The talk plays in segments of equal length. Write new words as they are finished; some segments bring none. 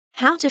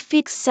How to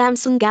fix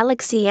Samsung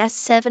Galaxy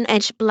S7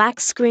 Edge black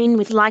screen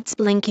with lights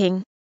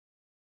blinking.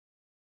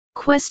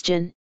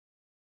 Question.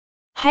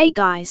 Hey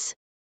guys.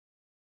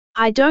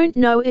 I don't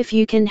know if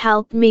you can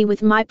help me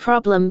with my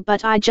problem,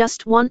 but I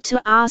just want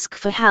to ask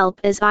for help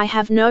as I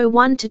have no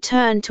one to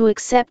turn to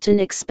except an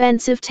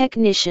expensive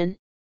technician.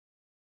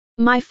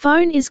 My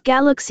phone is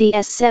Galaxy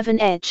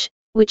S7 Edge,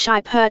 which I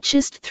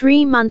purchased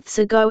 3 months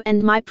ago,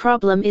 and my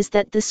problem is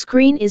that the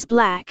screen is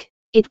black.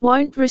 It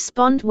won't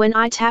respond when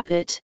I tap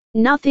it.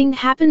 Nothing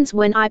happens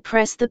when I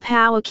press the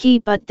power key,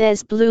 but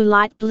there's blue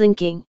light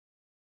blinking.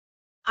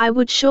 I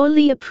would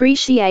surely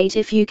appreciate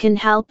if you can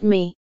help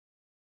me.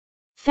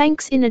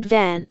 Thanks in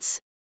advance.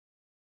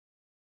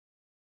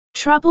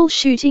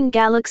 Troubleshooting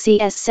Galaxy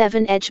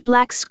S7 Edge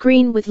black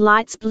screen with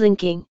lights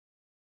blinking.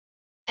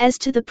 As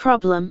to the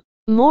problem,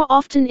 more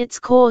often it's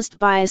caused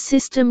by a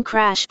system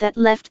crash that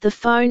left the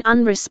phone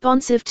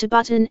unresponsive to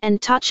button and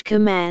touch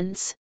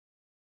commands.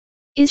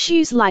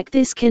 Issues like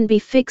this can be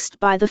fixed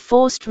by the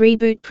forced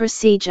reboot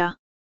procedure.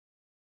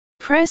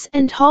 Press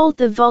and hold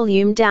the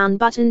volume down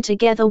button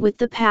together with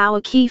the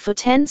power key for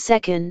 10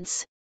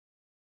 seconds.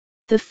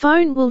 The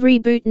phone will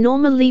reboot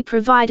normally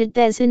provided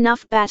there's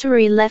enough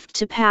battery left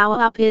to power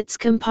up its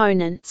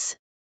components.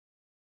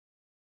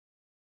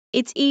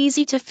 It's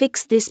easy to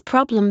fix this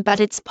problem, but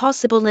it's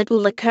possible it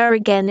will occur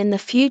again in the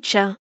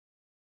future.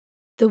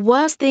 The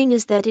worst thing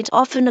is that it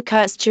often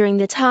occurs during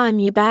the time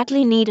you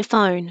badly need a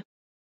phone.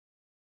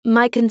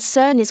 My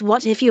concern is,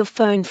 what if your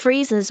phone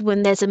freezes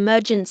when there's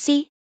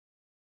emergency?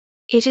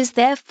 It is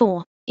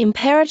therefore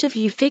imperative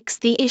you fix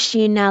the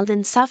issue now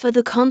than suffer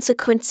the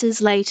consequences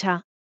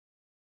later.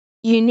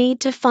 You need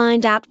to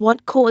find out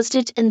what caused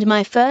it, and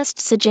my first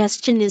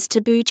suggestion is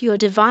to boot your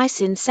device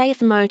in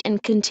safe mode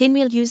and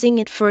continue using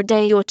it for a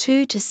day or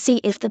two to see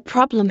if the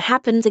problem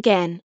happens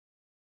again.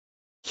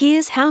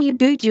 Here's how you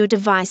boot your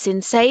device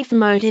in safe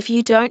mode if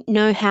you don't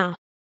know how.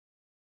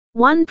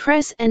 1.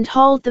 Press and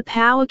hold the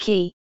power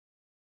key.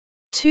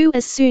 2.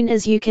 As soon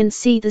as you can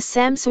see the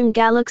Samsung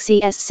Galaxy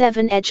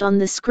S7 Edge on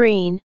the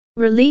screen,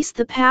 release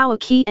the power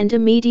key and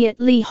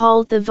immediately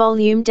hold the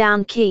volume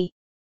down key.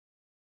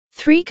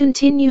 3.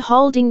 Continue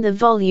holding the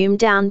volume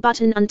down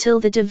button until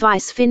the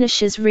device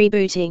finishes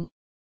rebooting.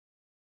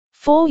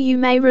 4. You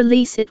may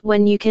release it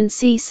when you can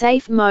see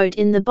safe mode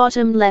in the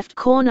bottom left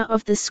corner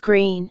of the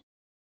screen.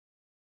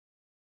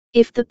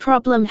 If the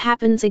problem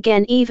happens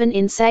again even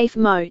in safe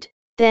mode,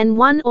 then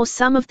one or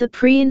some of the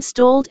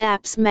pre-installed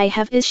apps may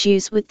have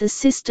issues with the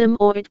system,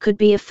 or it could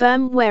be a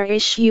firmware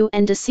issue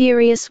and a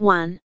serious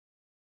one.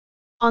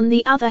 On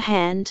the other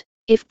hand,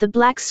 if the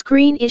black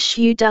screen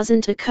issue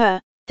doesn't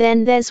occur,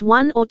 then there's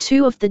one or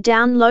two of the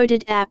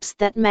downloaded apps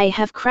that may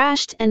have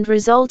crashed and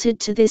resulted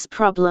to this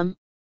problem.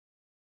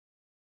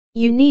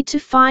 You need to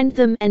find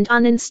them and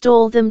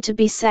uninstall them to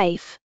be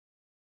safe.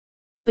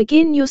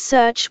 Begin your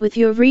search with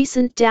your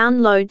recent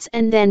downloads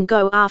and then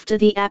go after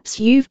the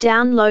apps you've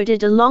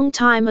downloaded a long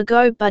time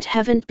ago but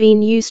haven't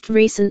been used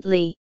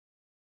recently.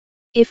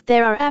 If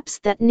there are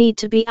apps that need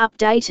to be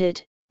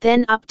updated,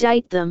 then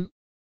update them.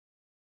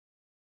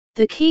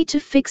 The key to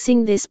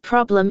fixing this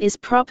problem is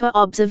proper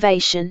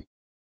observation.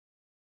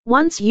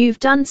 Once you've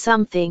done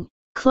something,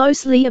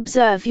 closely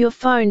observe your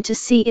phone to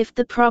see if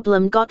the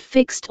problem got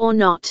fixed or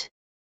not.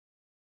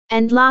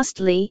 And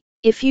lastly,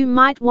 if you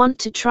might want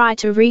to try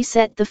to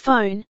reset the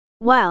phone,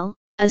 well,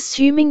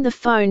 assuming the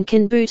phone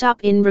can boot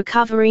up in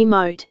recovery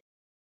mode,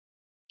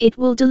 it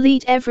will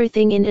delete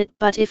everything in it,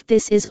 but if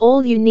this is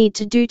all you need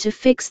to do to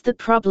fix the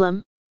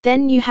problem,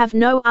 then you have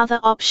no other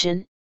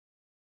option.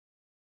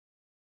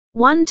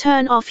 1.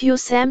 Turn off your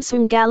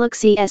Samsung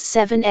Galaxy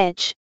S7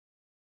 Edge.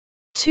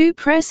 2.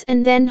 Press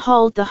and then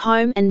hold the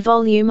home and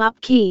volume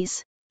up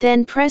keys,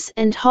 then press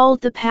and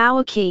hold the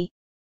power key.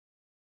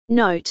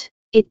 Note: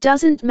 it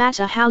doesn't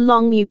matter how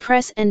long you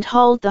press and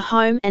hold the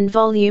home and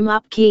volume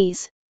up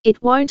keys,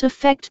 it won't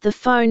affect the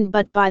phone,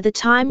 but by the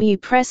time you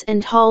press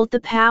and hold the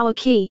power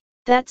key,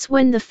 that's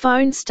when the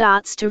phone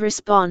starts to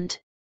respond.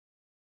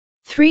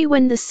 3.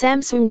 When the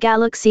Samsung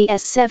Galaxy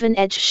S7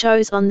 Edge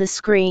shows on the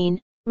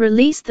screen,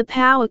 release the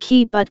power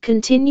key but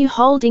continue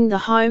holding the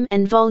home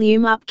and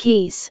volume up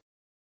keys.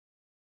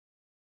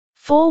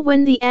 4.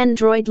 When the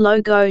Android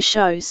logo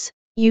shows,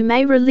 you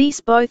may release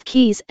both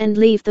keys and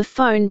leave the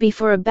phone be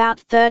for about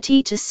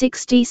 30 to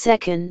 60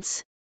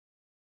 seconds.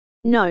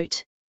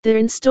 Note: the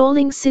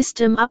installing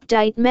system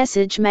update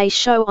message may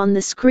show on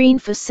the screen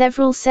for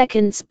several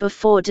seconds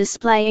before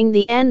displaying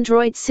the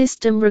Android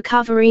system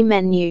recovery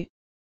menu.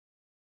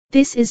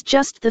 This is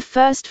just the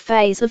first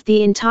phase of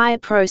the entire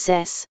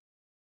process.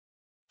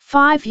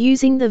 5.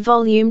 Using the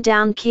volume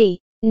down key,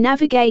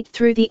 navigate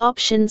through the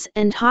options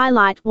and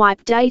highlight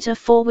Wipe Data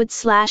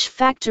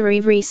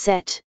 /Factory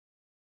Reset.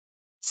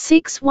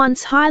 6.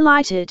 Once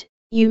highlighted,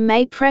 you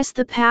may press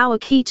the power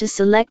key to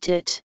select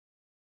it.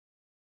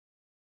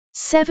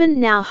 7.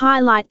 Now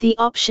highlight the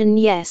option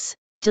Yes,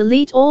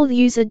 delete all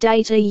user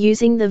data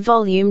using the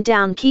volume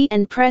down key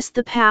and press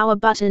the power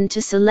button to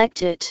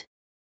select it.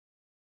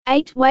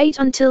 8. Wait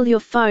until your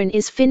phone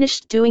is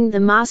finished doing the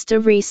master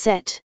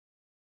reset.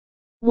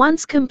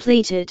 Once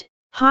completed,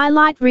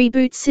 Highlight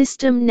Reboot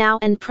System now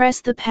and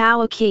press the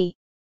power key.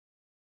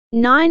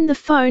 9. The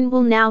phone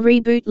will now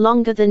reboot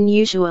longer than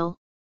usual.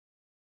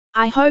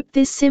 I hope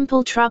this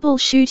simple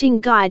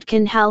troubleshooting guide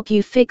can help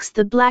you fix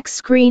the black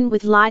screen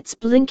with lights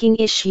blinking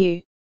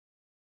issue.